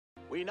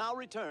We now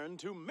return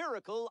to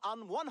Miracle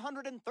on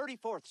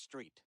 134th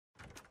Street.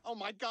 Oh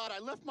my God, I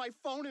left my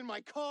phone in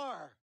my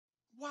car.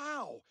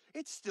 Wow,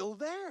 it's still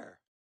there.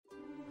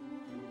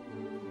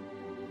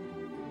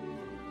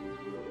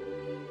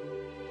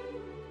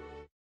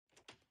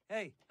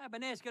 Hey, I've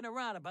been asking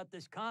around about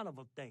this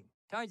carnival thing.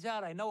 Turns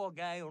out I know a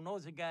guy who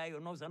knows a guy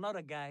who knows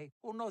another guy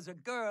who knows a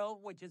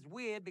girl, which is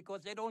weird because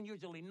they don't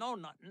usually know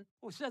nothing,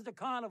 who says the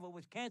carnival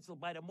was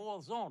canceled by the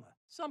mall's owner,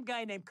 some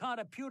guy named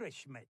Computer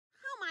Schmidt.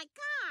 Oh, my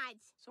God!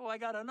 So I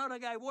got another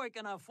guy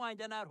working on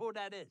finding out who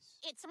that is.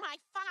 It's my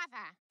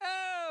father.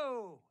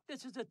 Oh!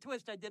 This is a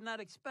twist I did not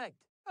expect.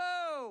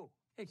 Oh!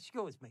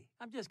 Excuse me.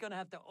 I'm just gonna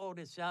have to owe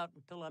this out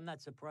until I'm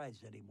not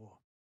surprised anymore.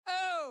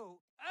 Oh!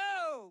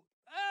 Oh!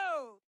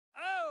 Oh!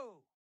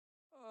 Oh!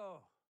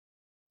 Oh!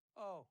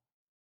 Oh!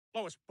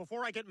 Lois,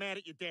 before I get mad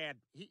at your dad,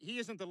 he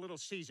isn't the Little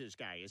Caesars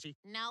guy, is he?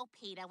 No,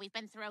 Peter, we've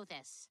been through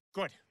this.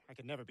 Good. I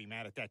could never be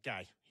mad at that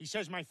guy. He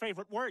says my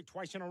favorite word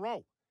twice in a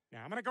row.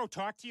 Now, I'm gonna go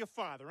talk to your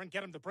father and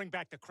get him to bring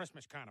back the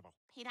Christmas carnival.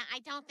 Peter, I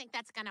don't think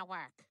that's gonna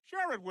work.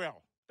 Sure it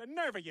will. The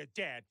nerve of your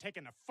dad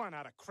taking the fun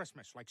out of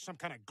Christmas like some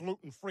kind of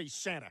gluten-free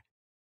Santa.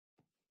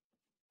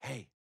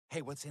 Hey,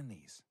 what's in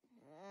these?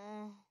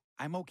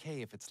 I'm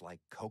okay if it's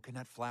like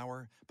coconut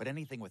flour, but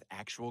anything with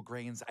actual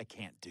grains I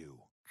can't do.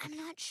 I'm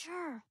not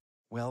sure.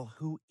 Well,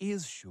 who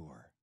is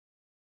sure?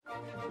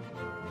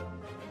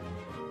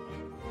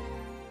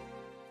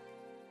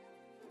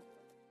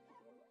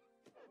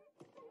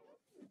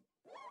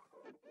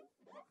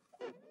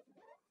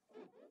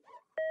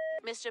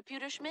 Mr.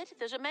 Pewterschmidt,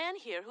 there's a man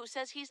here who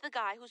says he's the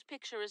guy whose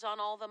picture is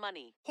on all the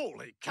money.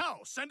 Holy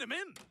cow, send him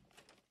in!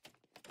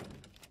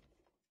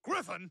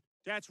 Griffin?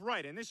 That's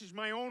right, and this is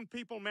my own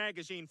People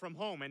magazine from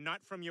home and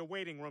not from your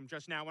waiting room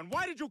just now. And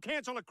why did you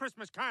cancel a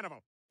Christmas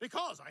carnival?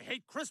 Because I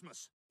hate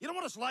Christmas. You know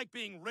what it's like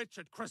being rich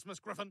at Christmas,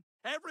 Griffin?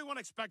 Everyone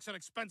expects an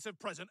expensive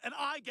present, and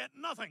I get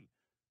nothing.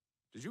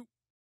 Did you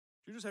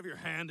just have your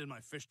hand in my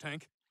fish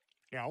tank?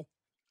 No.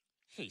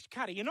 Jeez,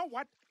 Carter, you know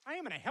what? I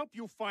am going to help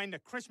you find the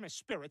Christmas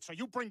spirit so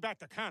you bring back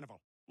the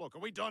carnival. Look, are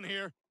we done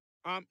here?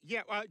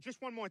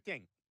 Just one more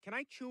thing. Can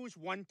I choose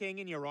one thing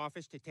in your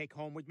office to take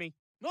home with me?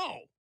 No!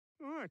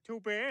 Oh,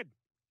 too bad.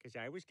 Because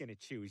I was going to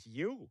choose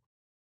you.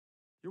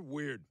 You're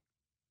weird.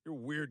 You're a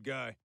weird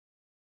guy.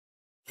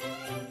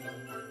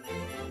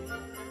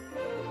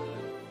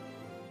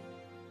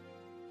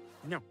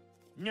 No,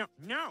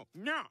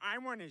 I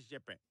want to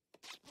zip it.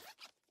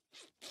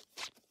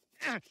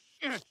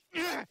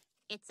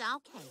 It's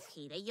okay,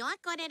 Peter. You're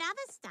good at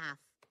other stuff.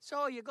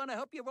 So you're gonna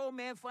help your old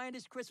man find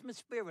his Christmas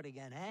spirit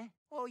again, huh?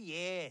 Oh,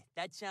 yeah,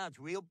 that sounds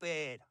real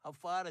bad. Our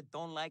father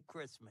don't like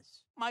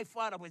Christmas. My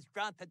father was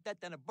drowned to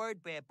death in a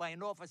bird bath by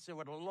an officer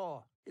of the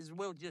law. His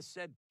will just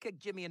said, kick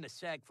Jimmy in the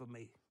sack for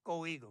me.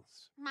 Go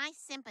Eagles. My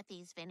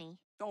sympathies, Vinny.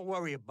 Don't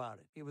worry about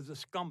it. He was a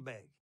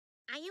scumbag.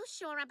 Are you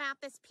sure about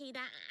this,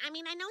 Peter? I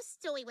mean, I know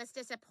Stewie was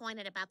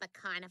disappointed about the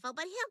carnival,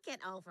 but he'll get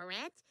over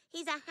it.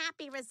 He's a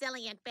happy,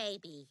 resilient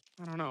baby.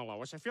 I don't know,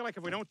 Lois. I feel like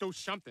if we don't do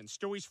something,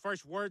 Stewie's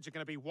first words are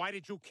going to be, why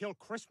did you kill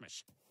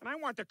Christmas? And I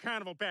want the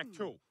carnival back,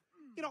 too.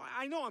 You know,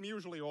 I know I'm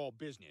usually all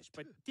business,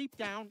 but deep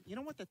down, you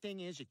know what the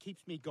thing is? It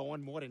keeps me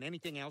going more than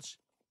anything else?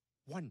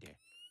 Wonder.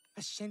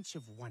 A sense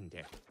of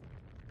wonder.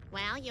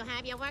 Well, you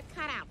have your work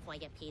cut out for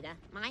you, Peter.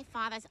 My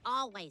father's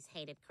always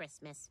hated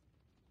Christmas.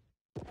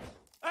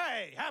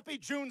 Hey, happy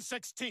June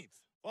 16th.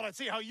 Well, let's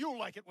see how you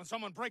like it when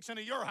someone breaks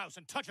into your house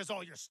and touches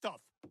all your stuff.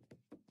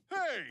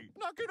 Hey,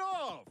 knock it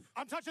off!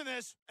 I'm touching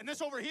this, and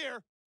this over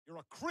here. You're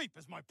a creep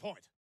is my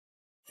point.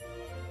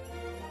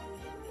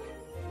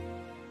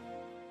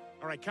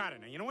 All right, Carter,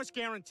 now, you know what's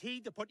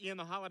guaranteed to put you in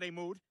the holiday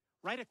mood?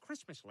 Write a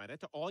Christmas letter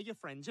to all your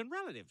friends and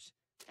relatives.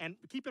 And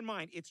keep in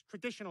mind, it's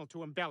traditional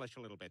to embellish a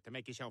little bit to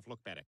make yourself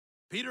look better.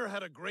 Peter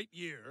had a great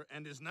year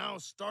and is now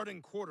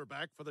starting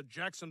quarterback for the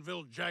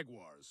Jacksonville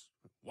Jaguars.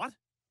 What?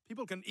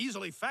 People can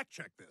easily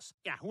fact-check this.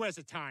 Yeah, who has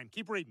the time?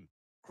 Keep reading.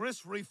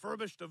 Chris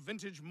refurbished a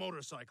vintage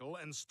motorcycle,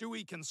 and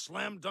Stewie can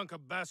slam dunk a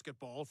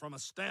basketball from a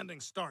standing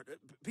start.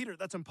 Peter,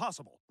 that's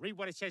impossible. Read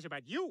what it says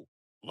about you.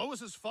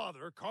 Lois's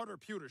father, Carter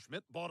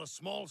Pewterschmidt, bought a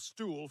small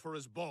stool for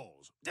his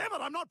balls. Damn it,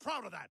 I'm not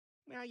proud of that.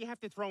 Well, you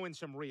have to throw in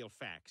some real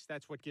facts.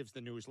 That's what gives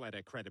the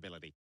newsletter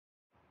credibility.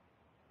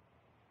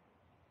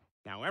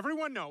 Now,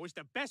 everyone knows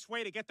the best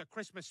way to get the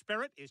Christmas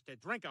spirit is to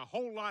drink a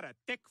whole lot of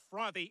thick,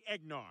 frothy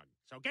eggnog.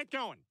 So get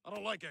going. I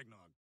don't like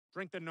eggnog.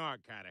 Drink the nog,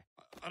 Carter.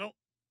 I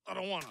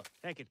don't want to.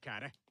 Take it,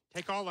 Carter.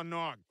 Take all the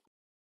nog.